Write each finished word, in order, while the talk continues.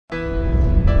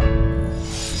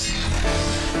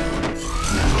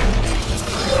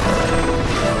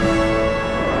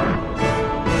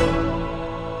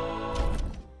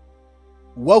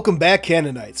Welcome back,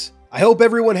 Canonites. I hope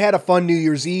everyone had a fun New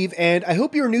Year's Eve, and I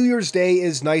hope your New Year's Day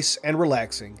is nice and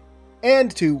relaxing. And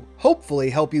to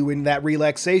hopefully help you in that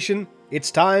relaxation,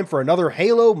 it's time for another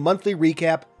Halo monthly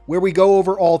recap where we go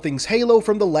over all things Halo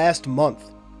from the last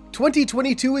month.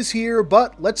 2022 is here,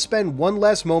 but let's spend one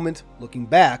last moment looking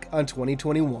back on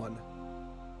 2021.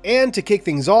 And to kick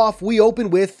things off, we open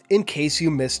with In Case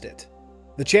You Missed It.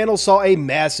 The channel saw a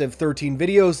massive 13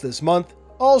 videos this month,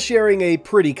 all sharing a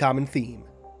pretty common theme: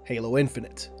 Halo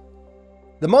Infinite.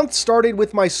 The month started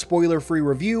with my spoiler-free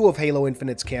review of Halo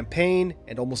Infinite's campaign,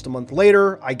 and almost a month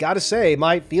later, I gotta say,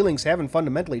 my feelings haven't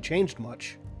fundamentally changed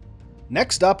much.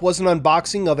 Next up was an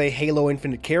unboxing of a Halo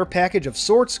Infinite care package of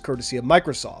sorts, courtesy of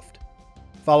Microsoft.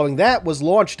 Following that was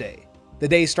launch day. The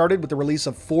day started with the release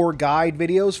of 4 guide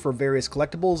videos for various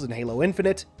collectibles in Halo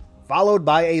Infinite, followed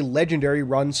by a legendary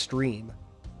run stream.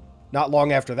 Not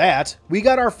long after that, we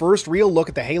got our first real look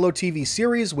at the Halo TV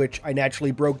series, which I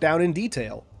naturally broke down in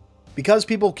detail. Because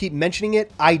people keep mentioning it,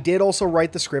 I did also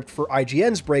write the script for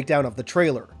IGN's breakdown of the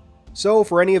trailer. So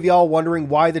for any of y'all wondering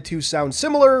why the two sound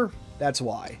similar, that's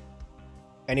why.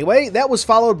 Anyway, that was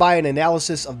followed by an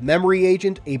analysis of Memory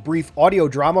Agent, a brief audio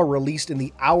drama released in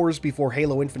the hours before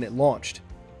Halo Infinite launched.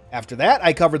 After that,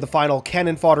 I covered the final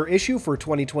Canon fodder issue for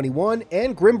 2021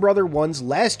 and Grim Brother 1's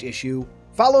last issue,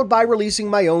 followed by releasing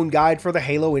my own guide for the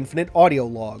Halo Infinite audio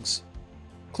logs.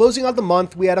 Closing out the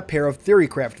month, we had a pair of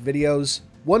Theorycraft videos,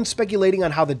 one speculating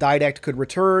on how the Didact could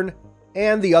return,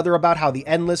 and the other about how the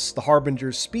Endless, the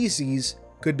Harbinger's species,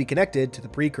 could be connected to the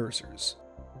Precursors.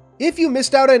 If you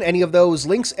missed out on any of those,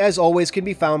 links as always can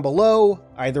be found below,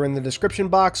 either in the description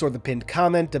box or the pinned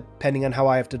comment, depending on how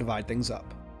I have to divide things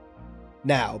up.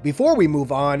 Now, before we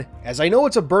move on, as I know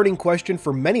it's a burning question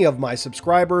for many of my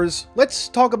subscribers, let's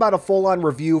talk about a full-on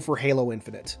review for Halo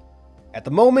Infinite. At the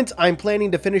moment, I'm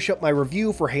planning to finish up my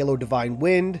review for Halo Divine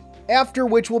Wind, after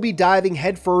which we'll be diving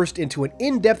headfirst into an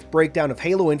in-depth breakdown of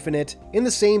Halo Infinite in the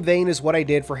same vein as what I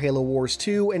did for Halo Wars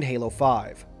 2 and Halo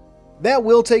 5. That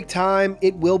will take time,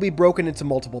 it will be broken into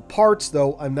multiple parts,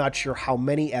 though I'm not sure how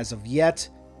many as of yet,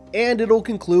 and it'll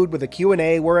conclude with a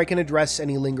Q&A where I can address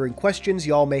any lingering questions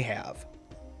y'all may have.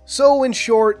 So in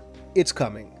short, it's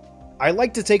coming. I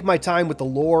like to take my time with the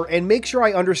lore and make sure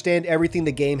I understand everything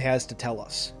the game has to tell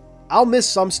us. I'll miss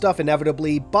some stuff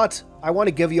inevitably, but I want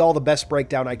to give you all the best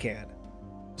breakdown I can.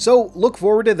 So look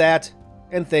forward to that,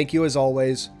 and thank you as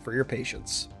always for your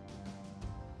patience.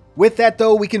 With that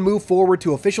though, we can move forward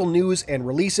to official news and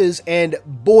releases, and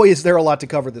boy is there a lot to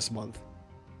cover this month.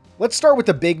 Let's start with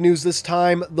the big news this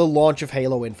time, the launch of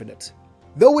Halo Infinite.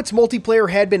 Though its multiplayer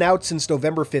had been out since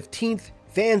November 15th,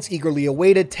 fans eagerly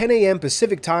awaited 10 AM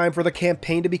Pacific time for the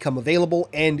campaign to become available,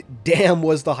 and damn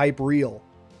was the hype real.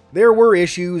 There were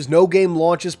issues, no game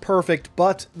launch is perfect,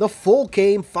 but the full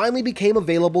game finally became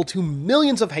available to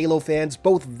millions of Halo fans,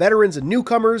 both veterans and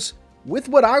newcomers, with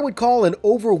what I would call an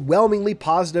overwhelmingly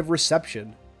positive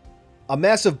reception. A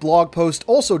massive blog post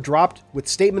also dropped with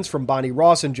statements from Bonnie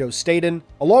Ross and Joe Staten,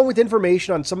 along with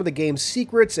information on some of the game's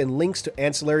secrets and links to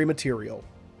ancillary material.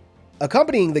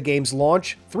 Accompanying the game's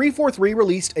launch, 343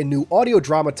 released a new audio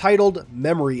drama titled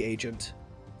Memory Agent.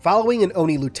 Following an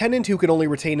Oni lieutenant who can only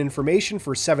retain information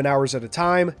for 7 hours at a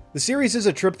time, the series is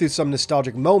a trip through some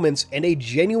nostalgic moments and a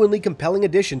genuinely compelling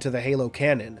addition to the Halo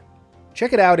canon.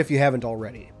 Check it out if you haven't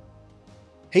already.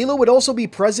 Halo would also be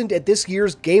present at this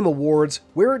year's Game Awards,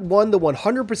 where it won the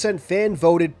 100%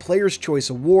 fan-voted Player's Choice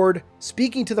Award,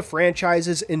 speaking to the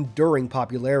franchise's enduring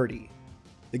popularity.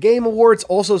 The Game Awards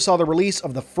also saw the release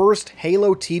of the first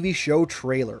Halo TV show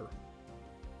trailer.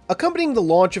 Accompanying the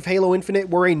launch of Halo Infinite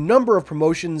were a number of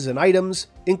promotions and items,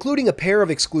 including a pair of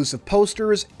exclusive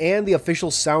posters and the official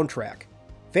soundtrack.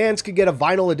 Fans could get a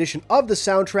vinyl edition of the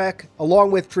soundtrack,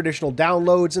 along with traditional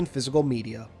downloads and physical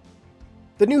media.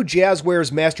 The new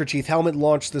Jazzwares Master Chief helmet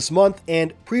launched this month,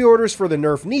 and pre-orders for the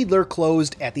Nerf Needler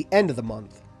closed at the end of the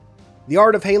month. The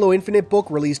Art of Halo Infinite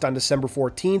book released on December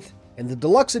 14th, and the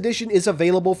deluxe edition is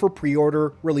available for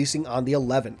pre-order, releasing on the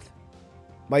 11th.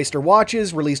 Meister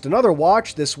Watches released another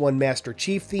watch, this one Master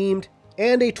Chief themed,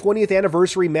 and a 20th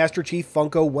anniversary Master Chief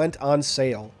Funko went on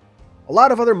sale. A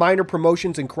lot of other minor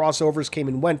promotions and crossovers came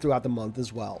and went throughout the month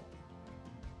as well.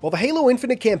 While the Halo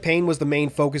Infinite campaign was the main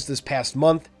focus this past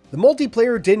month, the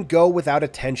multiplayer didn't go without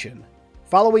attention.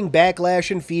 Following backlash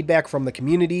and feedback from the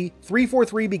community,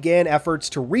 343 began efforts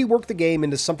to rework the game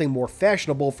into something more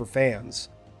fashionable for fans.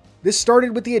 This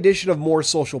started with the addition of more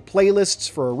social playlists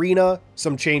for Arena,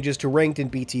 some changes to Ranked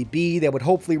and BTB that would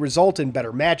hopefully result in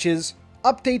better matches,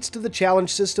 updates to the challenge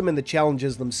system and the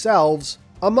challenges themselves,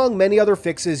 among many other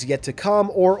fixes yet to come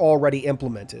or already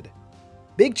implemented.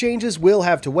 Big changes will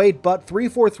have to wait, but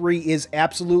 343 is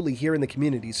absolutely hearing the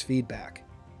community's feedback.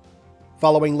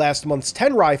 Following last month's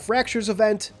Tenrai Fractures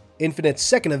event, Infinite's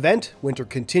second event, Winter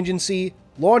Contingency,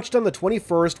 launched on the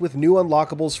 21st with new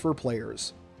unlockables for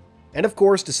players. And of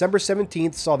course, December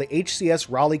 17th saw the HCS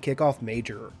Raleigh Kickoff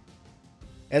Major.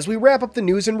 As we wrap up the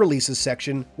news and releases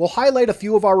section, we'll highlight a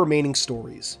few of our remaining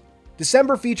stories.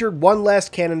 December featured one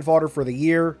last Canon fodder for the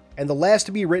year, and the last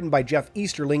to be written by Jeff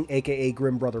Easterling, aka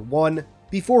Grim Brother 1,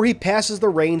 before he passes the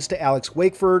reins to Alex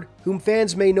Wakeford, whom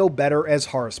fans may know better as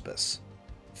Harspus.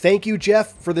 Thank you,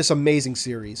 Jeff, for this amazing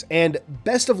series, and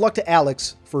best of luck to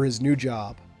Alex for his new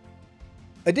job.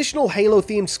 Additional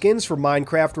Halo-themed skins for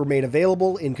Minecraft were made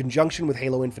available in conjunction with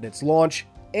Halo Infinite's launch,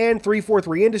 and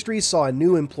 343 Industries saw a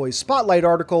new Employee Spotlight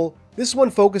article, this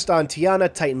one focused on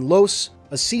Tiana Titan-Los,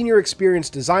 a senior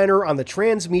experienced designer on the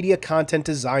transmedia content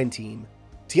design team.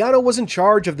 Tiana was in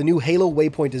charge of the new Halo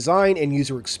Waypoint design and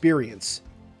user experience.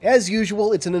 As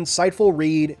usual, it's an insightful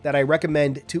read that I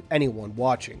recommend to anyone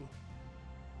watching.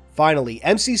 Finally,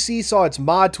 MCC saw its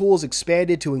mod tools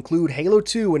expanded to include Halo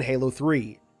 2 and Halo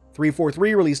 3.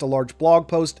 343 released a large blog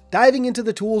post diving into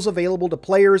the tools available to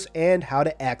players and how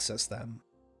to access them.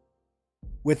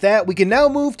 With that, we can now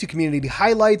move to community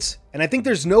highlights, and I think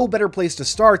there's no better place to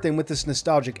start than with this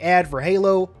nostalgic ad for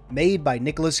Halo made by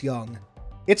Nicholas Young.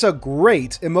 It's a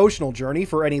great emotional journey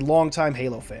for any longtime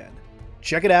Halo fan.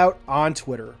 Check it out on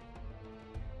Twitter.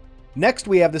 Next,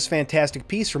 we have this fantastic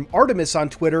piece from Artemis on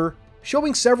Twitter,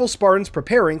 showing several Spartans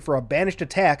preparing for a Banished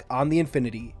attack on the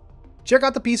Infinity. Check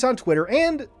out the piece on Twitter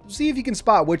and see if you can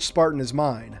spot which Spartan is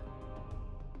mine.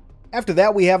 After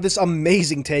that, we have this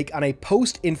amazing take on a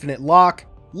post-Infinite Locke,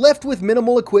 left with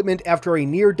minimal equipment after a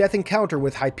near-death encounter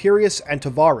with Hyperius and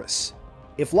Tavares.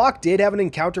 If Locke did have an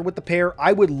encounter with the pair,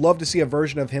 I would love to see a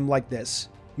version of him like this.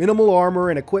 Minimal armor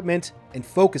and equipment, and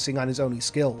focusing on his own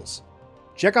skills.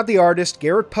 Check out the artist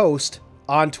Garrett post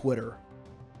on Twitter.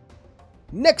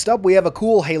 Next up, we have a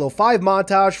cool Halo 5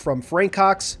 montage from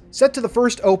Francox, set to the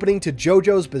first opening to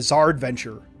JoJo's Bizarre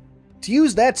Adventure. To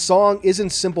use that song isn't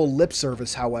simple lip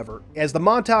service, however, as the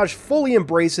montage fully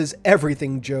embraces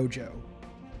everything JoJo.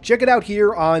 Check it out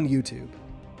here on YouTube.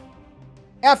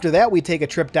 After that, we take a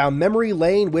trip down memory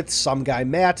lane with some guy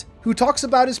Matt, who talks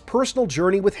about his personal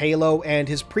journey with Halo and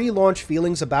his pre-launch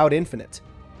feelings about Infinite.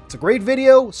 It's a great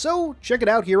video, so check it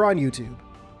out here on YouTube.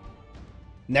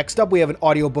 Next up, we have an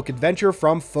audiobook adventure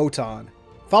from Photon.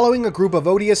 Following a group of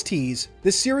ODSTs,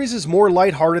 this series is more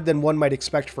lighthearted than one might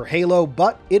expect for Halo,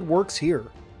 but it works here.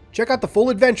 Check out the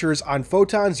full adventures on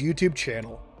Photon's YouTube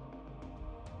channel.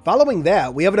 Following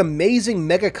that, we have an amazing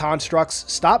Mega Constructs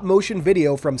stop-motion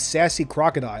video from Sassy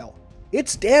Crocodile.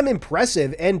 It's damn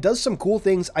impressive and does some cool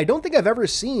things I don't think I've ever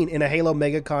seen in a Halo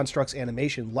Mega Constructs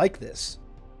animation like this.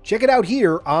 Check it out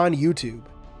here on YouTube.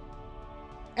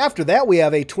 After that, we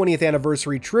have a 20th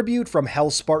anniversary tribute from Hell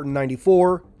Spartan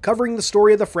 94, covering the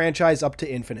story of the franchise up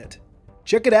to Infinite.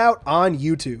 Check it out on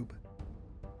YouTube.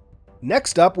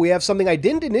 Next up, we have something I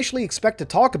didn't initially expect to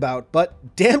talk about, but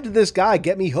damn did this guy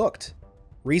get me hooked.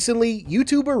 Recently,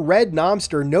 YouTuber Red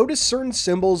Nomster noticed certain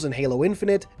symbols in Halo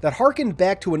Infinite that harkened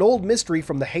back to an old mystery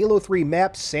from the Halo 3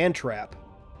 map Sandtrap.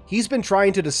 He's been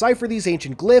trying to decipher these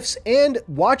ancient glyphs, and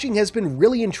watching has been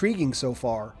really intriguing so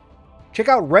far. Check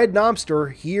out Red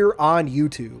Nomster here on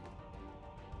YouTube.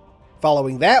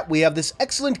 Following that, we have this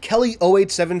excellent Kelly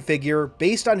 087 figure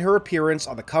based on her appearance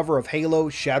on the cover of Halo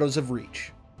Shadows of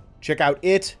Reach. Check out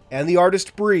it and the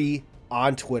artist Bree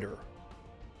on Twitter.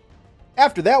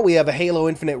 After that, we have a Halo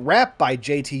Infinite rap by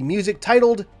JT Music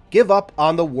titled Give Up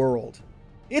on the World.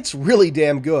 It's really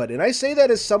damn good, and I say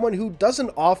that as someone who doesn't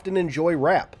often enjoy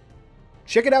rap.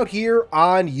 Check it out here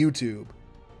on YouTube.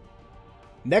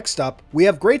 Next up, we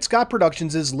have Great Scott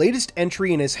Productions' latest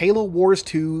entry in his Halo Wars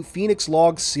 2 Phoenix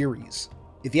Logs series.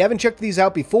 If you haven't checked these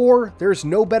out before, there's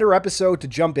no better episode to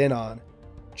jump in on.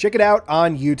 Check it out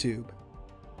on YouTube.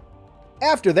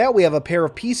 After that, we have a pair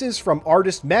of pieces from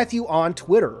artist Matthew on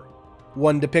Twitter.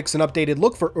 One depicts an updated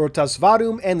look for Urtas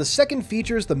Vadum, and the second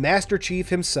features the Master Chief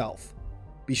himself.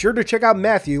 Be sure to check out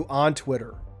Matthew on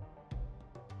Twitter.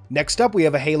 Next up, we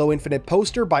have a Halo Infinite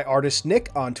poster by artist Nick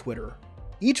on Twitter.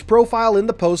 Each profile in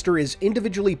the poster is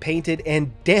individually painted,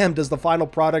 and damn does the final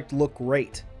product look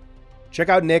great. Check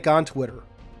out Nick on Twitter.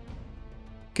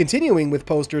 Continuing with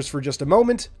posters for just a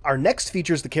moment, our next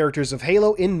features the characters of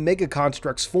Halo in Mega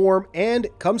Constructs form and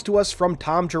comes to us from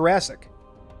Tom Jurassic.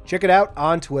 Check it out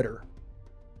on Twitter.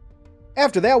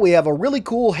 After that, we have a really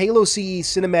cool Halo CE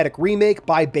cinematic remake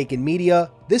by Bacon Media,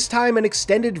 this time an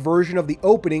extended version of the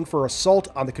opening for Assault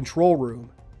on the Control Room.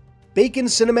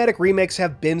 Bacon's cinematic remakes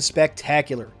have been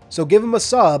spectacular, so give him a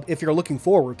sub if you're looking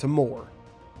forward to more.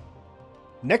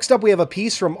 Next up, we have a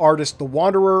piece from artist The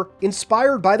Wanderer,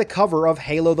 inspired by the cover of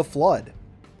Halo the Flood.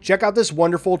 Check out this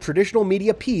wonderful traditional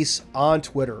media piece on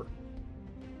Twitter.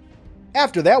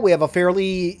 After that, we have a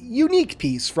fairly unique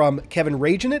piece from Kevin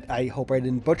Ragenit, I hope I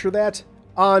didn't butcher that,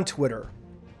 on Twitter.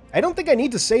 I don't think I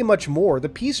need to say much more, the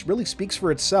piece really speaks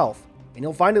for itself, and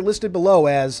you'll find it listed below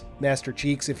as Master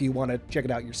Cheeks if you want to check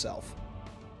it out yourself.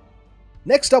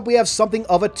 Next up, we have something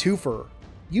of a twofer.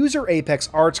 User Apex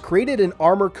Arts created an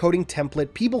armor coating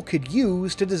template people could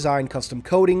use to design custom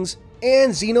coatings,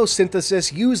 and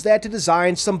Xenosynthesis used that to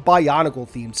design some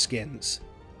Bionicle-themed skins.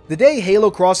 The day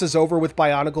Halo crosses over with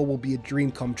Bionicle will be a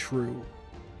dream come true.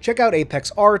 Check out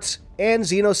Apex Arts and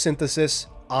Xenosynthesis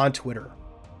on Twitter.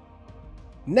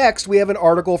 Next, we have an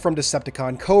article from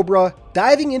Decepticon Cobra,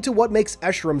 diving into what makes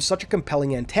Escharum such a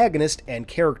compelling antagonist and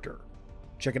character.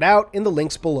 Check it out in the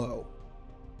links below.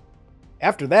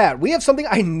 After that, we have something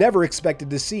I never expected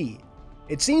to see.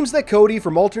 It seems that Cody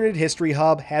from Alternate History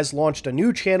Hub has launched a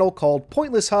new channel called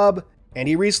Pointless Hub, and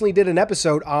he recently did an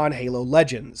episode on Halo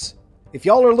Legends. If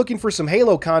y'all are looking for some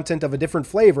Halo content of a different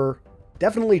flavor,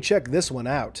 definitely check this one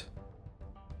out.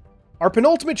 Our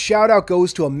penultimate shoutout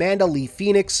goes to Amanda Lee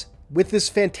Phoenix with this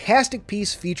fantastic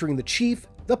piece featuring the Chief,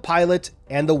 the Pilot,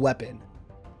 and the Weapon.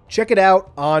 Check it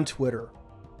out on Twitter.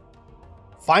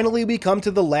 Finally, we come to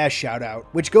the last shoutout,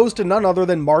 which goes to none other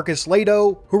than Marcus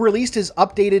Lato, who released his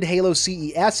updated Halo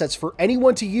CE assets for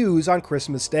anyone to use on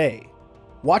Christmas Day.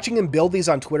 Watching him build these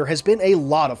on Twitter has been a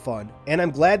lot of fun, and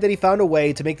I'm glad that he found a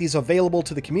way to make these available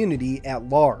to the community at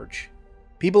large.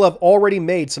 People have already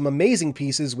made some amazing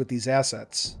pieces with these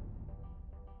assets.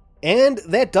 And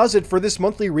that does it for this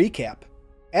monthly recap.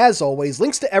 As always,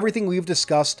 links to everything we've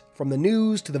discussed, from the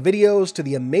news to the videos to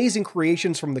the amazing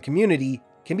creations from the community,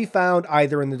 can be found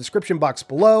either in the description box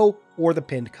below or the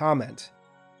pinned comment.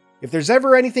 If there's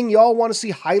ever anything y'all want to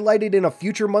see highlighted in a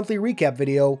future monthly recap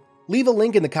video, leave a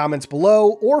link in the comments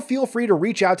below, or feel free to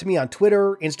reach out to me on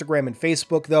Twitter, Instagram, and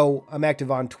Facebook, though I'm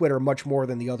active on Twitter much more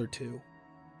than the other two.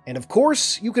 And of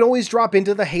course, you can always drop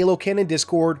into the Halo Canon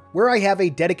Discord, where I have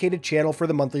a dedicated channel for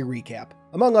the monthly recap,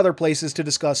 among other places to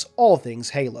discuss all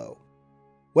things Halo.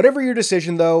 Whatever your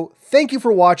decision though, thank you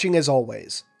for watching as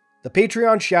always. The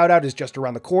Patreon shoutout is just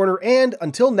around the corner, and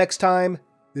until next time,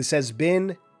 this has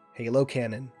been Halo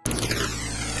Canon.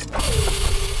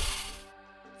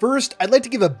 First, I'd like to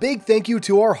give a big thank you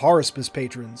to our Horospis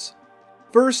patrons.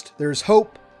 First, there's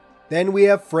Hope, then we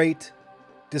have Freight,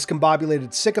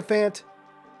 Discombobulated Sycophant,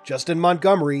 Justin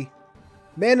Montgomery,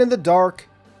 Man in the Dark,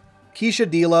 Keisha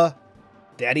Dila,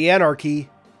 Daddy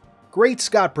Anarchy, Great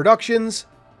Scott Productions,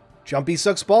 Jumpy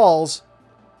Sucks Balls,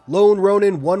 Lone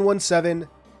Ronin 117,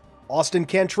 Austin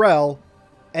Cantrell,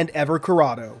 and Ever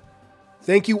Corrado.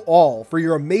 Thank you all for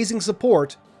your amazing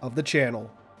support of the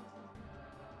channel.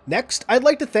 Next, I'd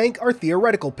like to thank our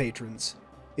theoretical patrons.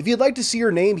 If you'd like to see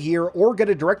your name here or get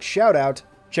a direct shoutout,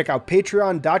 check out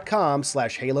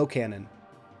patreon.com/halocanon.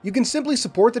 You can simply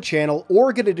support the channel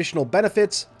or get additional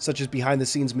benefits, such as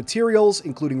behind-the-scenes materials,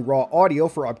 including raw audio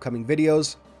for upcoming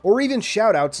videos, or even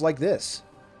shoutouts like this.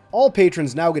 All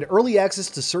patrons now get early access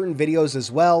to certain videos as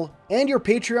well, and your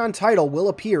Patreon title will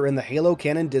appear in the Halo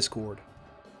Canon Discord.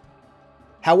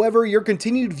 However, your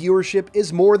continued viewership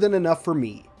is more than enough for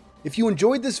me. If you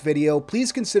enjoyed this video,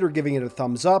 please consider giving it a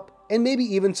thumbs up, and maybe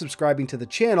even subscribing to the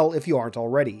channel if you aren't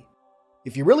already.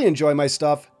 If you really enjoy my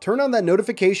stuff, turn on that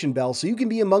notification bell so you can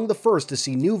be among the first to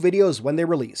see new videos when they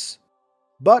release.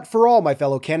 But for all my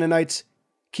fellow Canonites,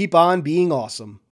 keep on being awesome.